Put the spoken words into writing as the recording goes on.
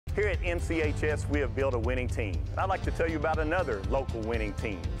Here at MCHS, we have built a winning team. I'd like to tell you about another local winning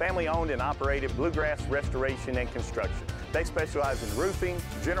team, family-owned and operated Bluegrass Restoration and Construction. They specialize in roofing,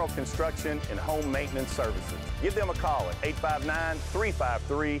 general construction, and home maintenance services. Give them a call at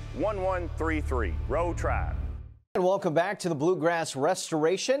 859-353-1133. Road Tribe. And welcome back to the Bluegrass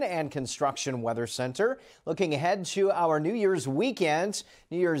Restoration and Construction Weather Center. Looking ahead to our New Year's weekend.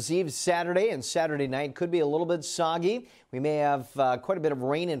 New Year's Eve Saturday and Saturday night could be a little bit soggy. We may have quite a bit of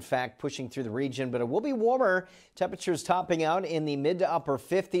rain, in fact, pushing through the region, but it will be warmer. Temperatures topping out in the mid to upper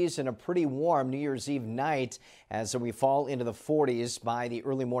 50s and a pretty warm New Year's Eve night as we fall into the 40s by the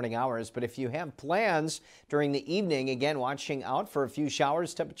early morning hours. But if you have plans during the evening, again, watching out for a few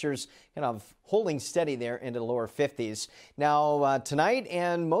showers, temperatures kind of holding steady there into the lower 50s. Now, tonight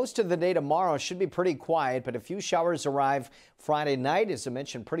and most of the day tomorrow should be pretty quiet, but a few showers arrive Friday night, as I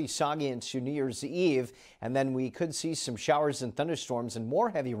mentioned, pretty soggy into New Year's Eve, and then we could see some showers and thunderstorms and more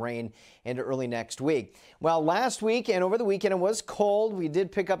heavy rain into early next week. Well, last week and over the weekend it was cold. We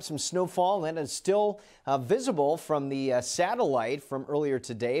did pick up some snowfall, and it's still visible from the satellite from earlier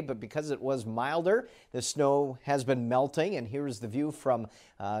today, but because it was milder, the snow has been melting, and here's the view from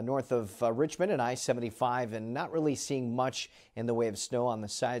north of Richmond and I-75, and not really seeing much in the way of snow on the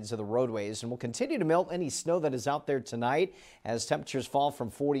sides of the roadways. And we'll continue to melt any snow that is out there tonight as temperatures fall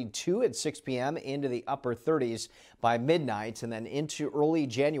from 42 at 6 p.m. into the upper 30s by midnight, and then into early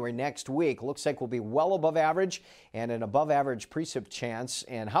January next week. Looks like we'll be well above average and an above average precip chance.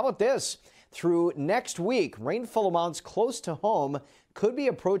 And how about this? Through next week, rainfall amounts close to home could be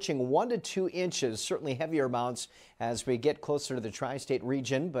approaching 1 to 2 inches, certainly heavier amounts as we get closer to the tri-state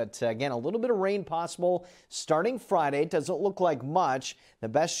region. But again, a little bit of rain possible starting Friday. It doesn't look like much. The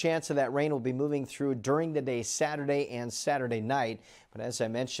best chance of that rain will be moving through during the day Saturday and Saturday night. But as I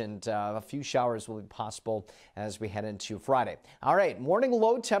mentioned, a few showers will be possible as we head into Friday. All right, morning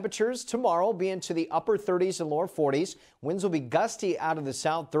low temperatures tomorrow will be into the upper 30s and lower 40s. Winds will be gusty out of the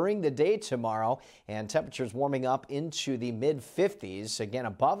south during the day tomorrow, and temperatures warming up into the mid 50s. Again,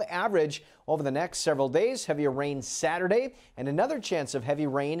 above average over the next several days. Heavier rain Saturday and another chance of heavy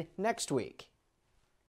rain next week.